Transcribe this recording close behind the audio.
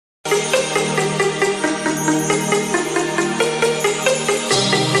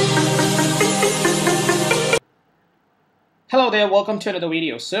Hello there, welcome to another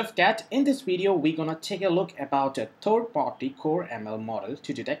video. That in this video we're gonna take a look about a third-party core ML model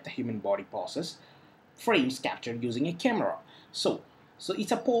to detect the human body poses frames captured using a camera. So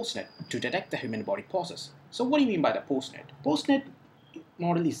it's a PoseNet to detect the human body poses. So what do you mean by the PoseNet? PoseNet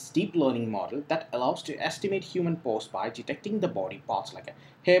model is deep learning model that allows to estimate human pose by detecting the body parts like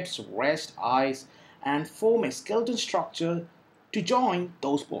hips, wrist, eyes, and form a skeleton structure to join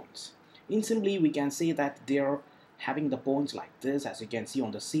those points. In simply, we can say that they're having the points like this. As you can see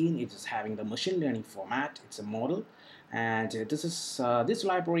on the scene, it is having the machine learning format. It's a model, and this is this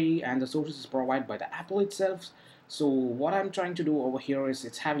library and the sources is provided by the Apple itself. So what I'm trying to do over here is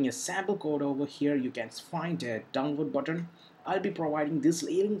it's having a sample code over here. You can find a download button. I'll be providing this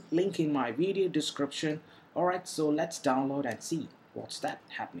link in my video description. Alright, so let's download and see what's that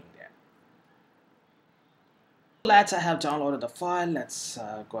happening there. I have downloaded the file. Let's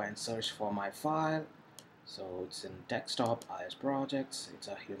go and search for my file. So it's in desktop, iOS projects, it's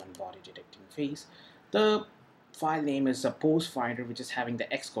a human body detecting face. The file name is a pose finder, which is having the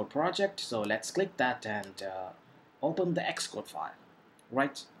Xcode project. So let's click that and open the Xcode file,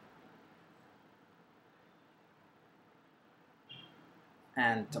 right?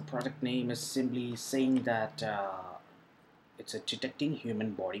 And the project name is simply saying that it's a detecting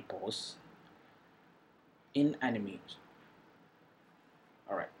human body pose in animation.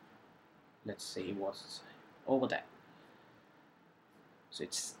 Alright, let's see what's over there. So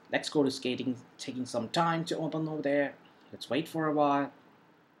it's Xcode is taking some time to open over there. Let's wait for a while.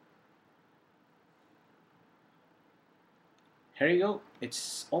 Here you go,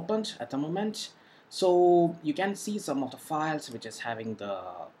 it's opened at the moment. So you can see some of the files which is having the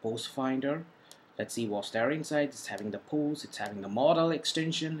pose finder. Let's see what's there inside. It's having the pose, it's having the model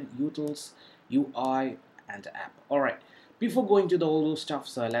extension, utils, UI, and the app. Alright, before going to all those stuff,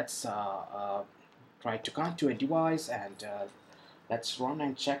 so let's try to connect to a device and let's run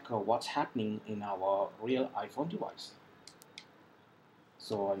and check what's happening in our real iPhone device.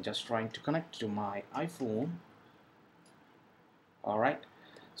 So I'm just trying to connect to my iPhone. Alright,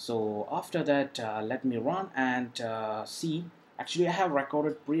 so after that let me run and see. Actually I have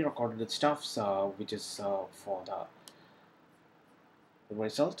pre-recorded stuff which is for the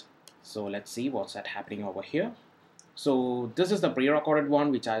result. So let's see what's that happening over here. So this is the pre-recorded one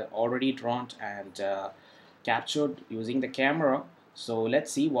which I already drawn and captured using the camera. So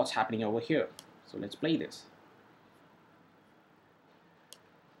let's see what's happening over here. So let's play this.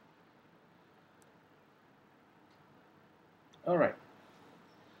 Alright,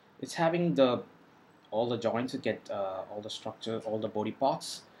 it's having all the joints get all the structure, all the body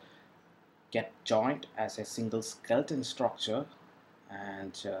parts get joined as a single skeleton structure,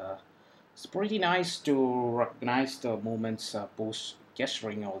 and it's pretty nice to recognize the movements post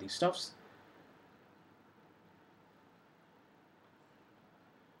gesturing, all these stuffs.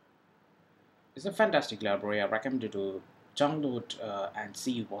 It's a fantastic library. I recommend you to download and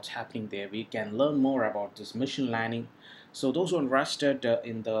see what's happening there. We can learn more about this machine learning. So those who are interested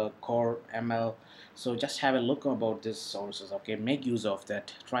in the core ML, so just have a look about these sources. Okay, make use of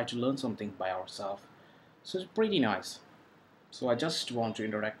that. Try to learn something by ourselves. So it's pretty nice. So I just want to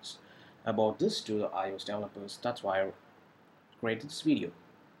interact about this to the iOS developers. That's why I created this video.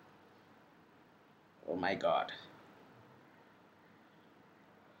 Oh my god.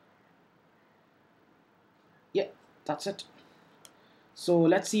 Yeah, that's it. So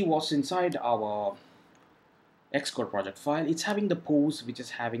let's see what's inside our Xcode project file. It's having the pose, which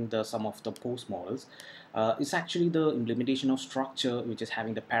is having the some of the pose models. It's actually the implementation of structure, which is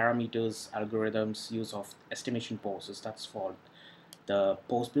having the parameters, algorithms, use of estimation poses. That's for the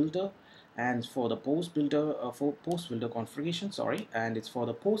pose builder, and for the pose builder configuration, sorry, and it's for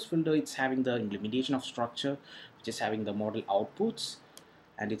the pose builder. It's having the implementation of structure, which is having the model outputs,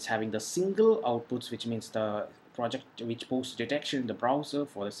 and it's having the single outputs, which means the project which pose detection in the browser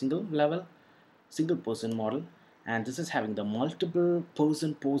for the single person model. And this is having the multiple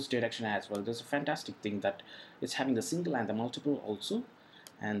person pose detection as well. There's a fantastic thing that it's having the single and the multiple also,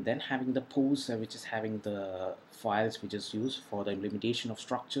 and then having the pose which is having the files which is used for the implementation of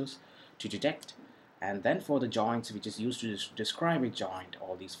structures to detect, and then for the joints which is used to describe a joint.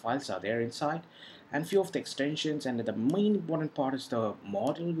 All these files are there inside, and few of the extensions, and the main important part is the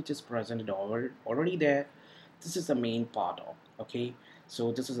model which is presented already there. This is the main part of, okay.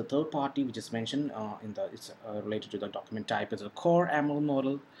 So this is a third party which is mentioned in the, it's related to the document type. It's a core ML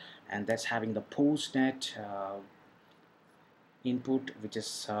model, and that's having the PoseNet input, which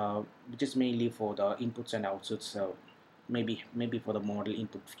is mainly for the inputs and outputs. So maybe for the model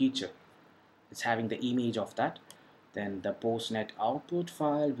input feature. It's having the image of that. Then the PoseNet output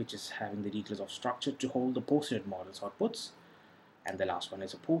file, which is having the details of structure to hold the PoseNet models outputs. And the last one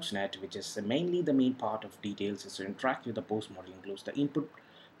is a PoseNet, which is mainly the main part of details is to interact with the pose model, includes the input,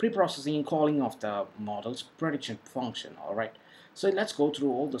 pre-processing and calling of the model's prediction function. All right, so let's go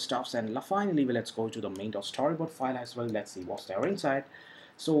through all the stuffs, and finally let's go to the main.storyboard file as well. Let's see what's there inside.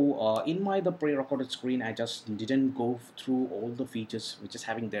 So in my the pre-recorded screen, I just didn't go through all the features which is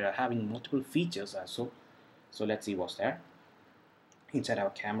having multiple features also. So let's see what's there inside our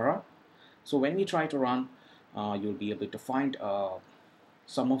camera. So when we try to run, you'll be able to find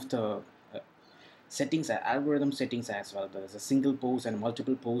some of the settings, algorithm settings as well. There's a single pose and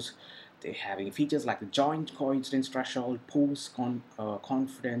multiple pose. They're having features like the joint coincidence threshold, pose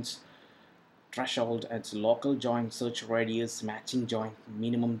confidence threshold, it's local joint, search radius, matching joint,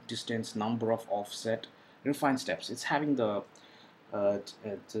 minimum distance, number of offset, refine steps. It's having the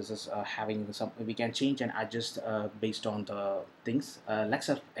this is having some, we can change and adjust based on the things. Let's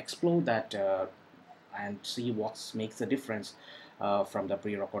explore that and see what makes the difference from the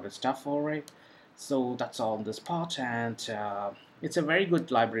pre-recorded stuff. Alright, so that's all on this part, and it's a very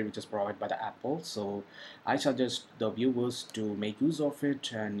good library which is provided by the Apple, so I suggest the viewers to make use of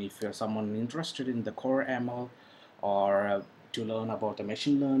it. And if you're someone interested in the core ML or to learn about the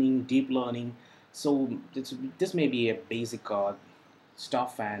machine learning, deep learning, so this may be a basic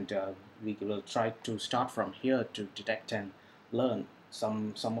stuff, and we will try to start from here to detect and learn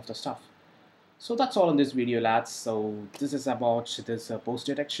some of the stuff. So that's all in this video, lads. So this is about this pose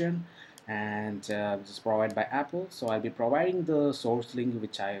detection, and this is provided by Apple. So I'll be providing the source link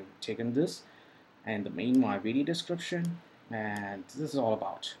which I've taken this, and the main my video description, and this is all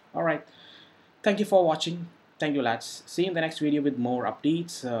about. Alright, thank you for watching. Thank you, lads. See you in the next video with more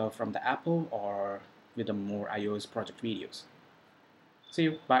updates from the Apple or with the more iOS project videos. See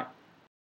you. Bye.